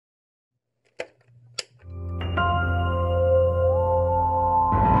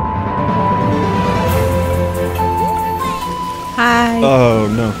Hi. Oh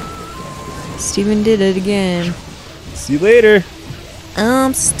no. Steven did it again. See you later.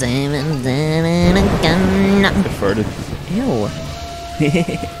 I'm Steven. I farted. Ew.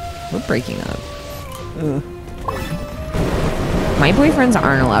 We're breaking up. My boyfriends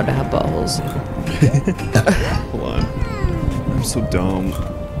aren't allowed to have buttholes. Hold on. I'm so dumb.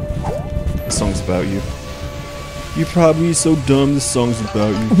 This song's about you. You're probably so dumb, this song's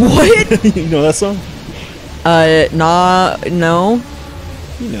about you. What? You know that song? No.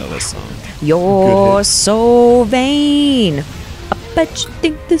 You know that song. You're so vain. I bet you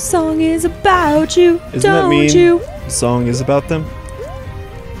think this song is about you. Isn't don't that mean? you? The song is about them?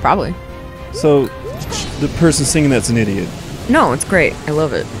 Probably. So, the person singing that's an idiot. No, it's great. I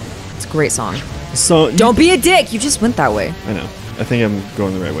love it. It's a great song. So, Don't be a dick. You just went that way. I know. I think I'm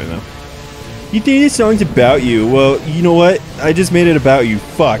going the right way now. You think this song's about you? Well, you know what? I just made it about you.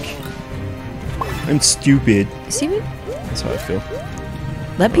 Fuck. I'm stupid. Steven? That's how I feel.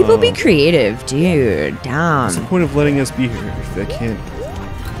 Let people be creative, dude. Damn. What's the point of letting us be here if they can't?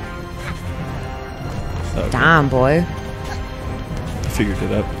 Okay. Damn, boy. I figured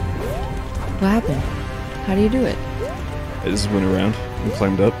it out. What happened? How do you do it? I just went around and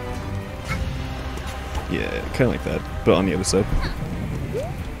climbed up. Yeah, kind of like that, but on the other side.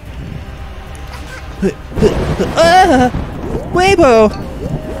 Weibo!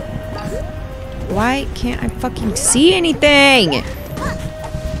 Why can't I fucking see anything?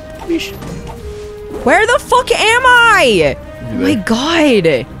 Where the fuck am I? Oh my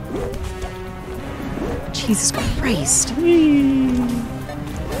god. Jesus Christ.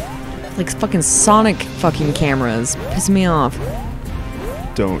 Like fucking Sonic fucking cameras. Piss me off.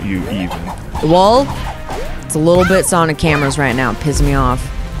 Don't you even. Well, it's a little bit Sonic cameras right now. Piss me off.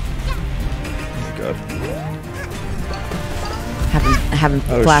 Oh god. Having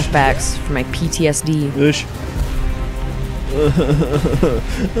flashbacks from my PTSD. Ish.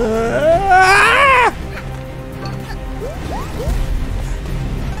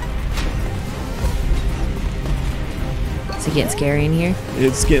 Is it getting scary in here?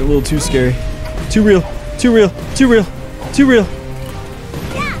 It's getting a little too scary. Too real. Too real. Too real. Too real.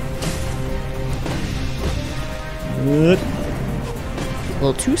 A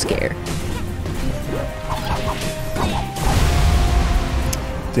little too scared.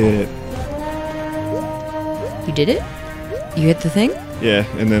 Did it. You did it? You hit the thing? Yeah,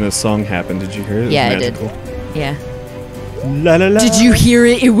 and then a song happened. Did you hear it? It was Yeah, magical. I did. Yeah. La la la. Did you hear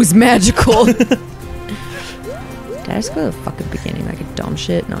it? It was magical. Did I just go to the fucking beginning like a dumb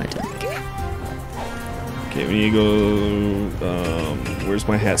shit? No, I didn't. Okay, we need to go. Where's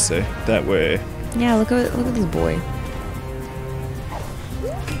my hat say? That way. Yeah, look at this boy.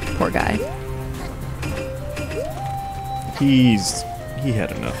 Poor guy. He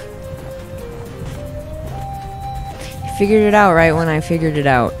had enough. You figured it out right when I figured it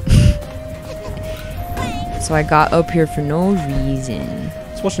out. So I got up here for no reason.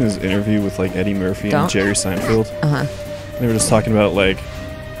 I was watching this interview with like Eddie Murphy and Jerry Seinfeld. They were just talking about like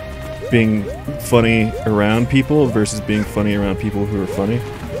being funny around people versus being funny around people who are funny.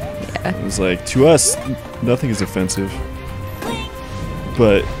 Yeah. It was like, to us, nothing is offensive.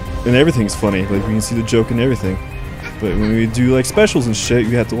 And everything's funny. Like, we can see the joke in everything. But when we do like specials and shit,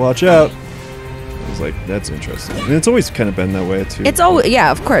 you have to watch out. I was like, that's interesting. And it's always kind of been that way too. It's always,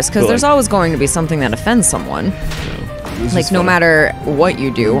 yeah, of course, because there's like, always going to be something that offends someone. You know, Like, no matter what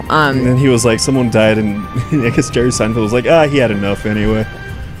you do. And then he was like, someone died, and I guess Jerry Seinfeld was like, he had enough anyway.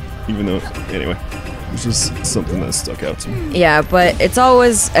 Even though, anyway, it was just something that stuck out to me. Yeah, but it's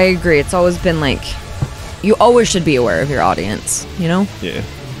always, I agree, it's always been like, you always should be aware of your audience, you know? Yeah.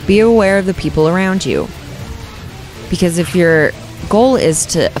 Be aware of the people around you. Because if your goal is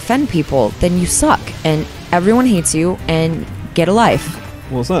to offend people, then you suck, and everyone hates you, and get a life.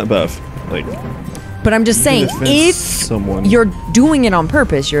 Well, it's not about, like... But I'm just saying, if someone, you're doing it on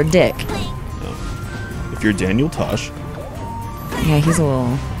purpose, you're a dick. No. If you're Daniel Tosh... Yeah, he's a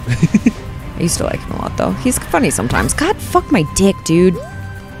little... I used to like him a lot, though. He's funny sometimes. God, fuck my dick, dude.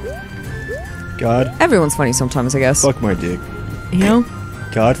 God. Everyone's funny sometimes, I guess. Fuck my dick. You know?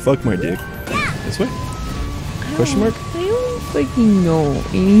 God, fuck my dick. This way? Question mark? I don't fucking know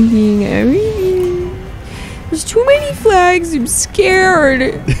anything, everything. There's too many flags, I'm scared.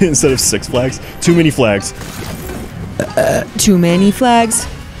 Instead of 6 flags? Too many flags. Too many flags?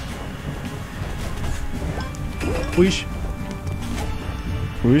 Whoosh.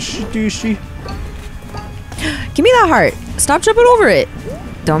 Whoosh, dooshy. Give me that heart. Stop jumping over it.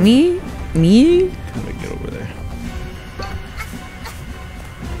 Dummy. Me. I'm gonna get over there.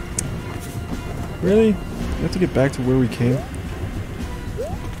 Really? We have to get back to where we came?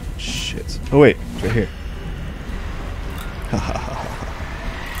 Shit. Oh wait, it's right here. Haha.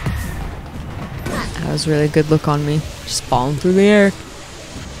 That was a really good look on me. Just falling through the air.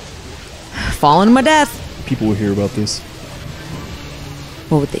 Falling to my death. People will hear about this.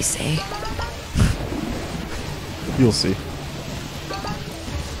 What would they say? You'll see.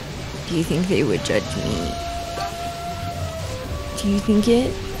 Do you think they would judge me? Do you think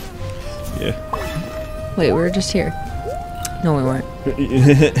it? Yeah. Wait, we were just here. No, we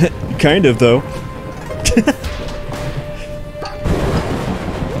weren't. Kind of, though.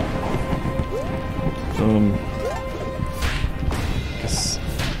 Guess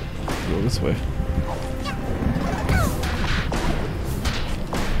go this way.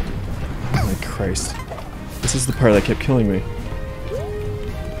 Oh my Christ. This is the part that kept killing me.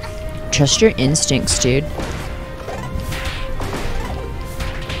 Trust your instincts, dude.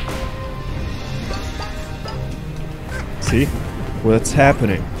 See? What's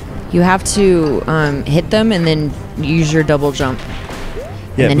happening? You have to hit them and then use your double jump.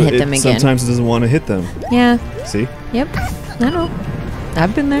 Yeah, and then hit them again. Sometimes it doesn't want to hit them. Yeah. See? Yep. I know.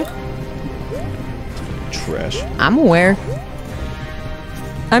 I've been there. Trash. I'm aware.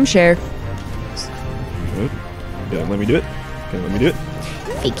 I'm Cher. Yeah, let me do it. Okay, let me do it.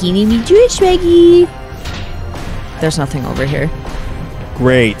 Fakey me do it, Swaggy. There's nothing over here.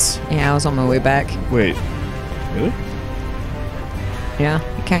 Great. Yeah, I was on my way back. Wait. Really? Yeah,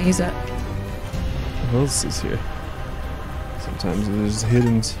 you can't use that. What else is here? Sometimes there's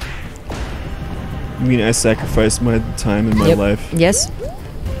hidden. I mean, I sacrificed my time in my life. Yes.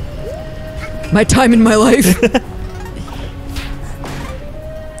 My time in my life.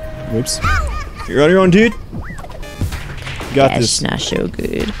 Whoops. You're on your own, dude. You got this. That's not so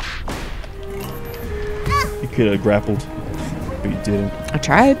good. You could have grappled, but you didn't. I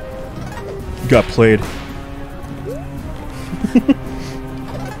tried. You got played.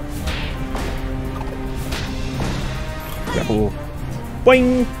 Grapple.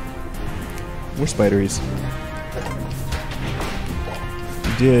 Boing! More spideries.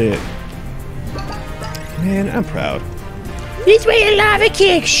 You did it. Man, I'm proud. This way, a lava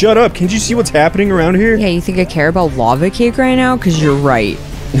cake! Shut up! Can't you see what's happening around here? Yeah, you think I care about lava cake right now? Because you're right.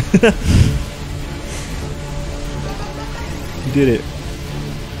 You did it.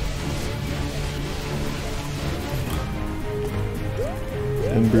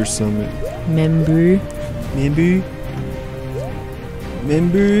 Ember Summit. Member.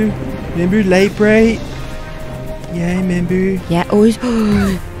 Remember Light Bright? Yeah, I remember. Yeah, always.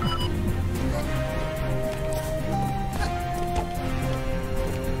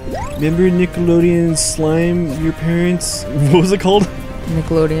 Remember Nickelodeon Slime Your Parents? What was it called?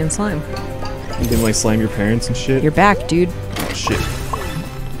 Nickelodeon slime. You didn't like slime your parents and shit? You're back, dude. Shit.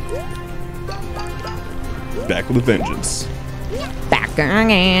 Back with a vengeance. Back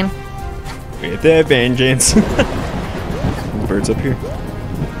again. With a vengeance. Birds up here.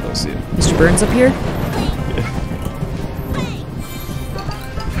 I see it. Mr. Burns up here? Yeah.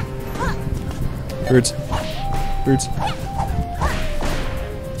 Birds. Birds.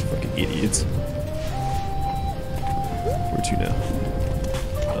 Fucking idiots. Where to now?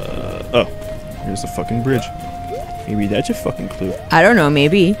 Oh. Here's the fucking bridge. Maybe that's a fucking clue. I don't know,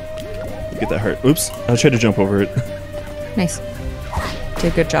 maybe. Get that heart. Oops. I tried to jump over it. Nice.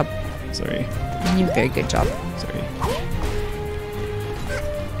 Did a good job. Sorry. You did a very good job. Sorry.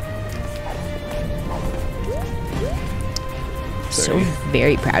 So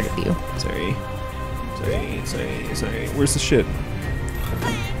very proud of you. Sorry. Where's the shit?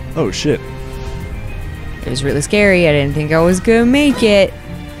 Oh, shit. It was really scary. I didn't think I was gonna make it.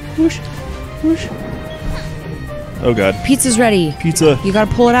 Whoosh. Whoosh. Oh, God. Pizza's ready. Pizza. You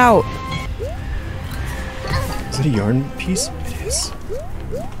gotta pull it out. Is it a yarn piece? It is.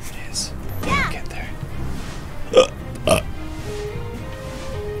 It is. Yeah, get there.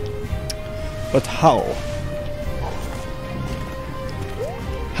 But how?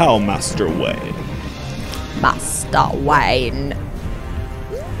 How, Master Wayne? Master Wayne.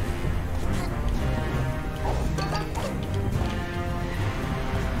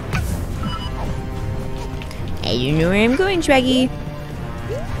 Hey, you know where I'm going, Swaggy.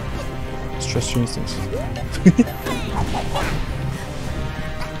 Just trust your instincts.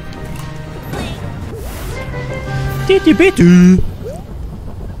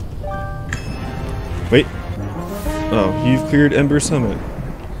 Wait. Oh, you've cleared Ember Summit.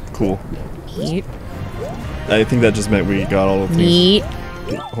 Cool. Neat. I think that just meant we got all of these. Neat.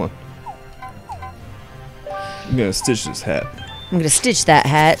 Hold on. I'm gonna stitch this hat. I'm gonna stitch that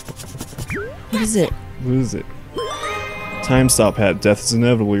hat. What is it? What is it? Time stop hat. Death is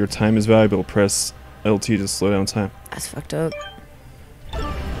inevitable. Your time is valuable. Press LT to slow down time. That's fucked up. Look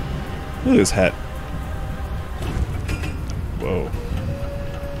at this hat. Whoa.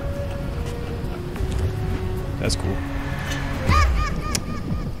 That's cool.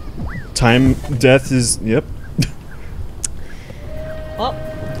 Time death is yep. Well,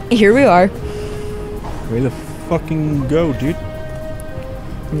 here we are. Way to fucking go, dude.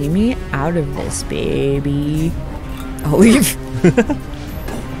 Leave me out of this, baby. I'll leave.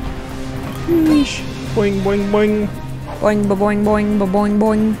 Boing, boing, boing. Boing, ba boing, boing, ba boing,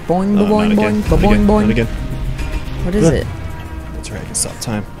 boing, boing, ba boing, boing, ba Not boing, boing. again. What is it? That's right, I can stop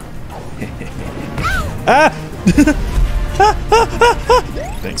time. Ah!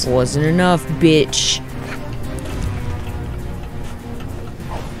 Thanks. Wasn't enough, bitch.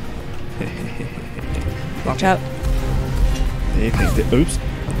 Watch out. Hey, thank you. Oops.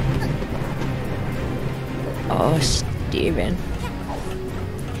 Oh, Steven.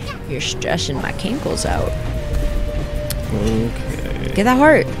 You're stressing my kinkles out. Okay. Get that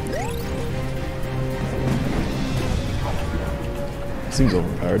heart. Seems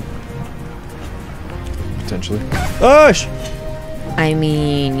overpowered. Potentially. Oh, I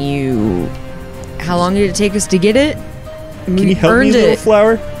mean, you... How long did it take us to get it? Can you help me, little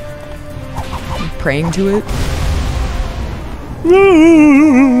flower? Praying to it.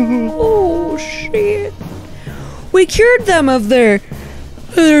 Oh, shit. We cured them of their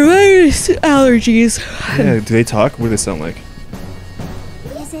virus allergies. Yeah, do they talk? What do they sound like?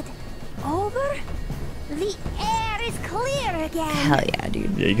 Is it over? The air is clear again. Hell yeah,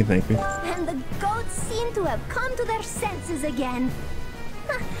 dude. Yeah, you can thank me. And the goats seem to have come to their senses again.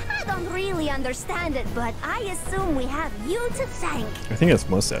 I don't really understand it, but I assume we have you to thank. I think that's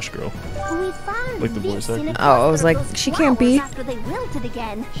Mustache Girl. We found Like the this voice in a actor? Oh, I was cluster like, of those she can't be. flowers after they wilted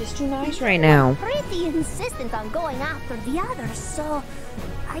again. She's too nice right now. Pretty insistent on going after the others, so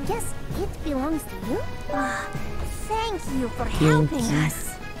I guess it belongs to you. Thank you for helping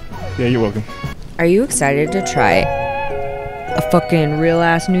us. Yeah, you're welcome. Are you excited to try a fucking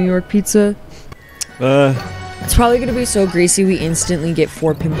real-ass New York pizza? It's probably gonna be so greasy we instantly get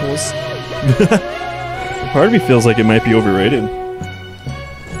 4 pimples. Part of me feels like it might be overrated.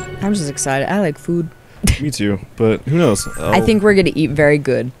 I'm just excited. I like food. Me too, but who knows? I think we're gonna eat very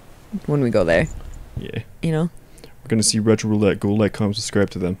good when we go there. Yeah. You know? We're gonna see Retro Roulette. Go like, comment, subscribe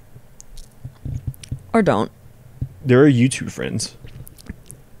to them. Or don't. They're our YouTube friends.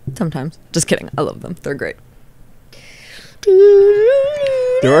 Sometimes. Just kidding. I love them. They're great.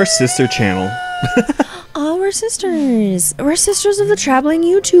 They're our sister channel. Oh, we're sisters. We're sisters of the traveling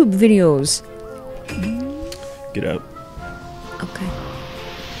YouTube videos. Get out. Okay.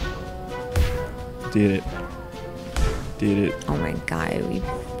 Did it. Did it. Oh my god.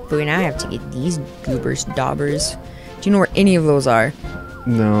 But we now have to get these goobers daubers. Do you know where any of those are?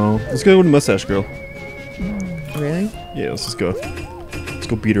 No. Let's go to Mustache Girl. Really? Yeah, let's just go. Let's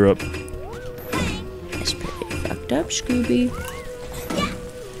go beat her up. That's pretty fucked up, Scooby.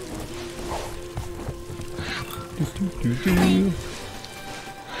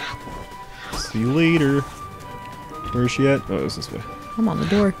 See you later. Where is she at? Oh, it's this way. I'm on the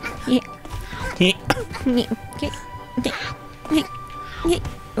door.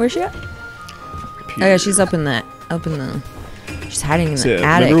 Where's she at? Oh yeah, she's up in the, she's hiding in the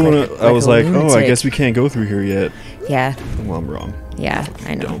attic. Remember when like I was a like, lunatic. oh, I guess we can't go through here yet. Yeah. Well, I'm wrong. Yeah,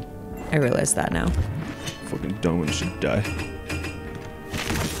 I know. Dumb. I realize that now. Fucking dumb and should die.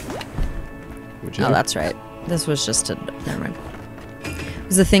 Oh, that's right. This was just a, never mind. It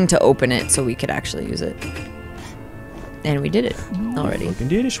was a thing to open it so we could actually use it. And we did it already. Fucking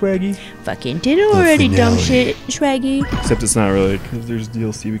did it, Swaggy. Fucking did it already, dumb shit, Swaggy. Except it's not really, because there's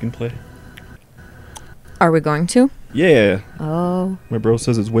DLC we can play. Are we going to? Yeah. Oh. My bro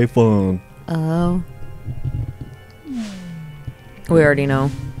says it's way fun. Oh. We already know.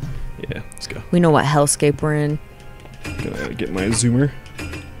 Yeah, let's go. We know what hellscape we're in. Gonna get my zoomer.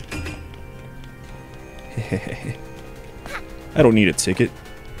 I don't need a ticket.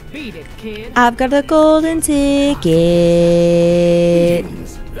 Beat it, kid. I've got a golden ticket. In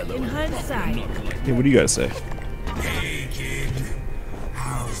hindsight. Hey, what do you guys say? Hey kid,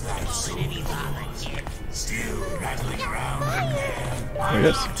 how's that city volunteer? Still rattling around in there? I'd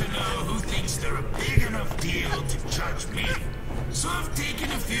yes. love to know who thinks they're a big enough deal to judge me. So I've taken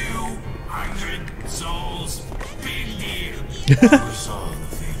a few 100 souls. Big deal. Do us all a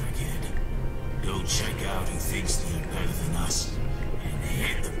favor, kid. Go check out who thinks they're better than us and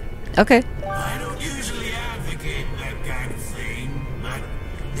hit them. Okay. I don't usually advocate that kind of thing, but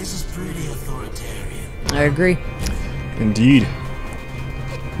this is pretty authoritarian. I agree. Indeed.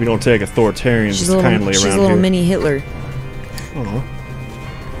 We don't take authoritarians She's a little, kindly she's around a little here. mini Hitler. Aw.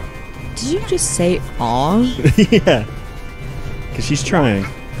 Did you just say aw? Yeah. Because she's trying,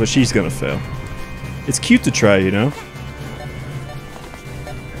 but she's gonna fail. It's cute to try, you know?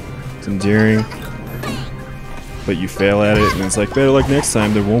 It's endearing. but you fail at it, and it's like, better luck next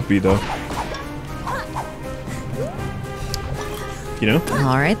time. There won't be, though. You know?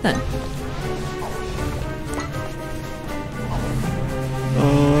 Alright then.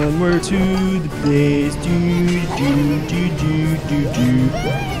 Onward to the place.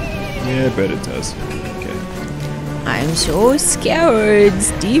 Yeah, I bet it does. Okay. I'm so scared,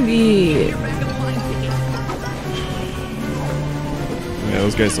 Stevie. Yeah,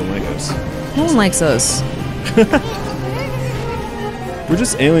 those guys don't like us. No one likes us. We're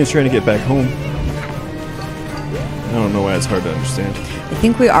just aliens trying to get back home. I don't know why it's hard to understand. I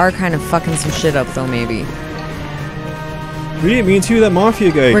think we are kind of fucking some shit up, though, maybe. We didn't mean to. That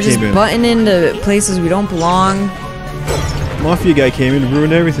mafia guy We're just came in. butting into places we don't belong. Mafia guy came in and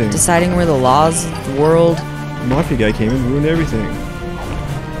ruined everything. Deciding we're the laws of the world. Mafia guy came in and ruined everything.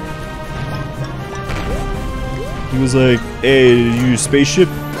 He was like, hey, you spaceship?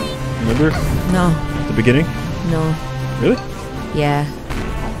 Remember? No. At the beginning? No. Really? Yeah.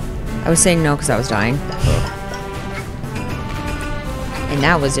 I was saying no because I was dying. Oh. And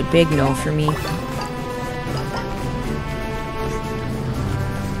that was a big no for me.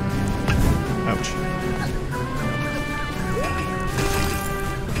 Ouch.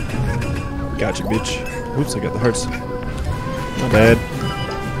 Gotcha, bitch. Oops, I got the hearts. Not bad.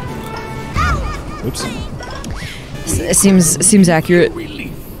 Oops. It seems accurate.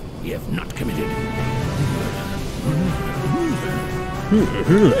 Relief. You have not committed. These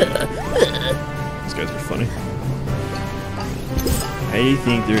guys are funny. I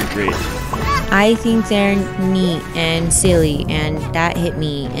think they're great. I think they're neat and silly, and that hit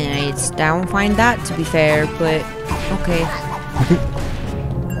me, and I don't find that to be fair, but okay.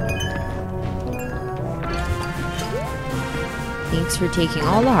 Thanks for taking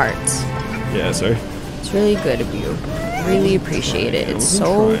all the hearts. Yeah, sorry. It's really good of you. Really appreciate it. It's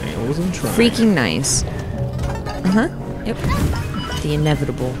so I wasn't trying. freaking nice. Uh-huh. Yep. The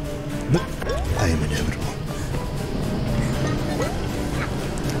inevitable. I am inevitable.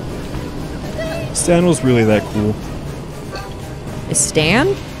 Thanos really that cool? Is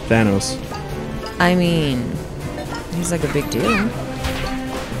Stan? Thanos. I mean, he's like a big deal.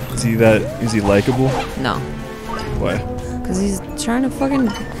 Is he likable? No. Why? Because he's trying to fucking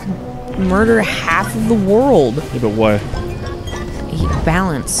murder half of the world. Yeah, but why?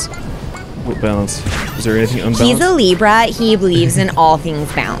 Balance. What balance? Is there anything unbalanced? He's a Libra. He believes in all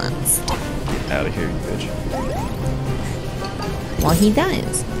things balanced. Get out of here, you bitch. Well, he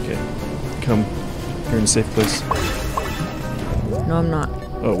does. Okay. Come. You're in a safe place. No, I'm not.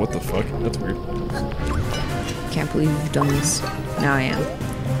 Oh, what the fuck? That's weird. Can't believe you've done this. Now I am.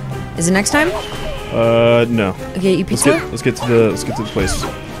 Is it next time? No. Okay, eat pizza? Let's get to the place. I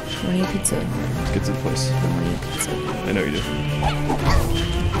want to eat pizza. Let's get to the place. I want to eat pizza. I know you do.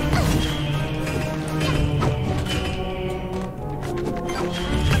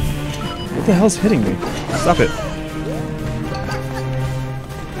 What the hell's hitting me? Stop it.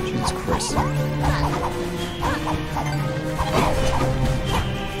 Jesus Christ.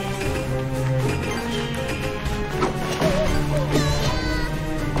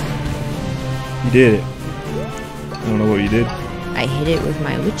 You did it. I don't know what you did. I hit it with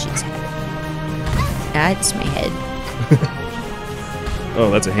my witch's head. That's my head. Oh,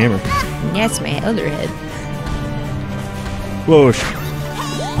 that's a hammer. And that's my other head. Whoa.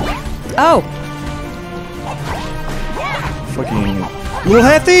 Oh! Fucking little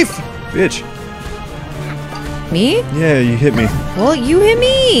half thief! Bitch. Me? Yeah, you hit me. Well, you hit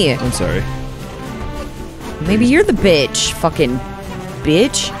me! I'm sorry. Maybe you're the bitch. Fucking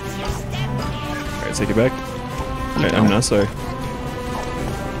bitch. Alright, take it back. Alright, I'm not sorry.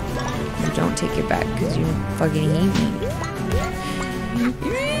 You don't take it back because you fucking hate me.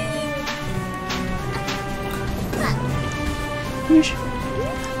 Whoosh.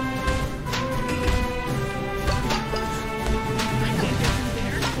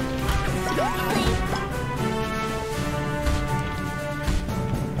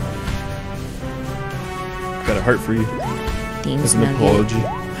 Got a heart for you. Thanks, As an Nugget. apology.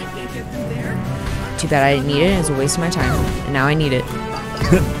 Too bad I didn't need it. It was a waste of my time. And now I need it.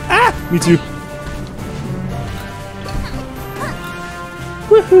 Me too.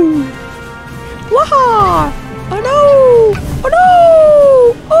 Woohoo! Waha! Oh no! Oh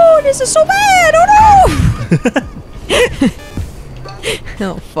no! Oh, this is so bad! Oh no!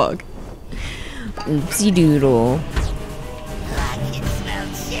 Oh fuck. Oopsie doodle.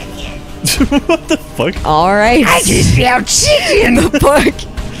 What the fuck? Alright. I just smell chicken! The fuck?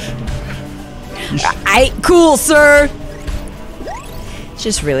 Aight, cool, sir!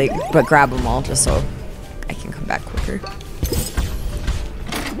 Just really, but grab them all just so I can come back quicker.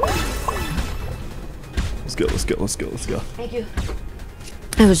 This go, let's go, let's go, let's go. Thank you.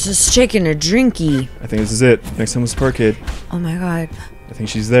 I was just shaking a drinky. I think this is it. Next time was Parkade. Oh my god. I think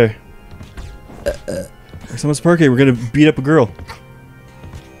she's there. Next time was Parkade, we're gonna beat up a girl.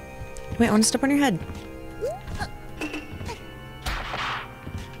 Wait, I want to step on your head.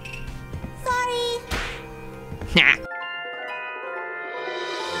 Sorry.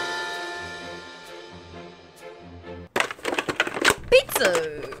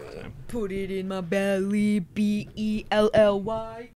 Pizza! Put it in my belly, B-E-L-L-Y.